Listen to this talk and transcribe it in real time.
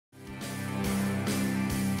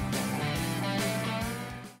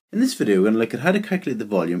In this video we're going to look at how to calculate the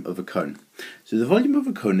volume of a cone. So the volume of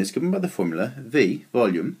a cone is given by the formula V,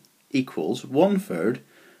 volume, equals 1/3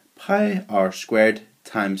 pi r squared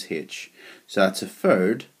times h. So that's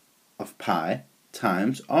 1/3 of pi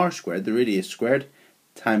times r squared, the radius squared,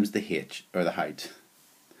 times the h, or the height.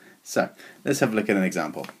 So let's have a look at an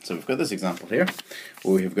example. So we've got this example here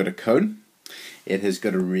where we've got a cone. It has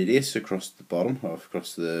got a radius across the bottom,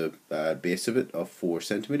 across the base of it, of 4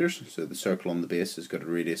 centimeters. So the circle on the base has got a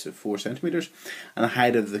radius of 4 centimeters, and the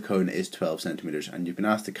height of the cone is 12 centimeters. And you've been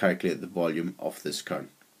asked to calculate the volume of this cone.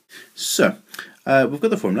 So we've got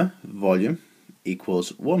the formula: volume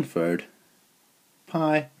equals 1/3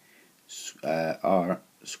 pi r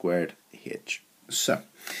squared h. So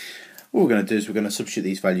what we're going to do is we're going to substitute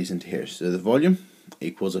these values into here. So the volume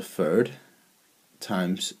equals 1/3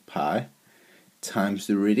 times pi times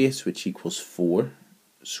the radius, which equals 4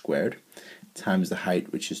 squared, times the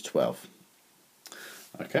height, which is 12.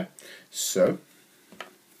 Okay, so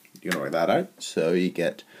you're going to work that out. So you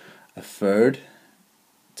get 1/3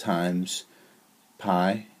 times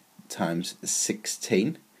pi times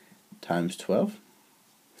 16 times 12.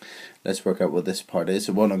 Let's work out what this part is.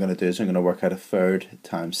 So what I'm going to do is I'm going to work out 1/3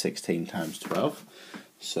 times 16 times 12.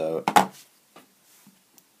 So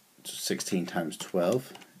 16 times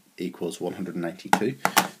 12 equals 192.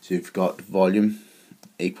 So you've got volume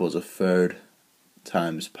equals 1/3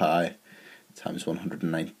 times pi times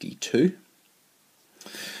 192.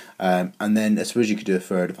 And then I suppose you could do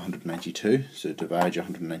 1/3 of 192. So divide your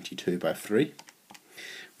 192 by 3,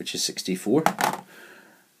 which is 64.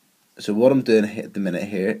 So what I'm doing at the minute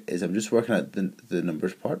here is I'm just working out the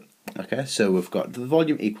numbers part. Okay, so we've got the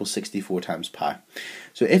volume equals 64 times pi.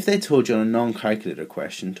 So if they told you on a non-calculator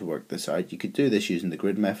question to work this out, you could do this using the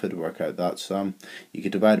grid method to work out that sum. You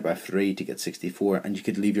could divide it by 3 to get 64, and you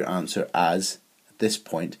could leave your answer as, at this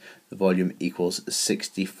point, the volume equals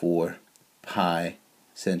 64 pi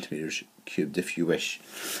centimeters cubed if you wish.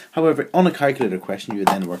 However, on a calculator question you would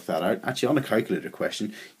then work that out. Actually, on a calculator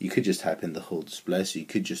question you could just type in the whole display, so you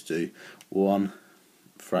could just do 1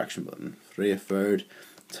 fraction button 3/3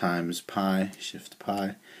 times pi, shift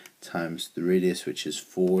pi, times the radius, which is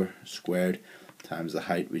 4 squared, times the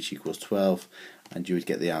height, which equals 12, and you would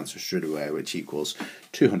get the answer straight away, which equals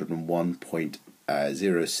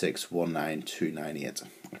 201.0619298.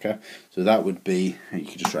 Okay, so that would be, you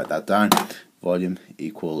could just write that down, volume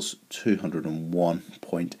equals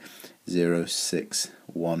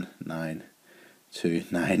 201.0619298.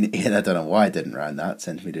 I don't know why I didn't round that,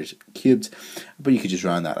 centimeters cubed, but you could just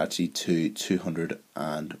round that actually to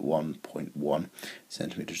 201.1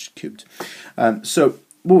 centimeters cubed. So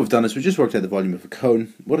what we've done is we've just worked out the volume of a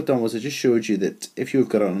cone. What I've done was I just showed you that if you've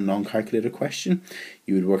got on a non-calculator question,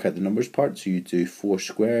 you would work out the numbers part. So you do 4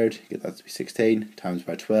 squared, get that to be 16, times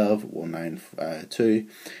by 12, 192,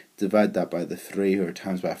 divide that by the 3, or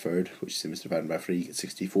times by 1/3, which is the same as dividing by 3, you get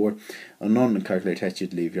 64. On a non-calculator test,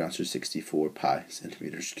 you'd leave your answer 64 pi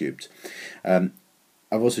centimeters cubed. I've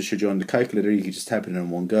also showed you on the calculator, you can just type it in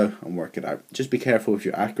one go and work it out. Just be careful with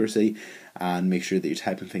your accuracy and make sure that you're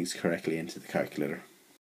typing things correctly into the calculator.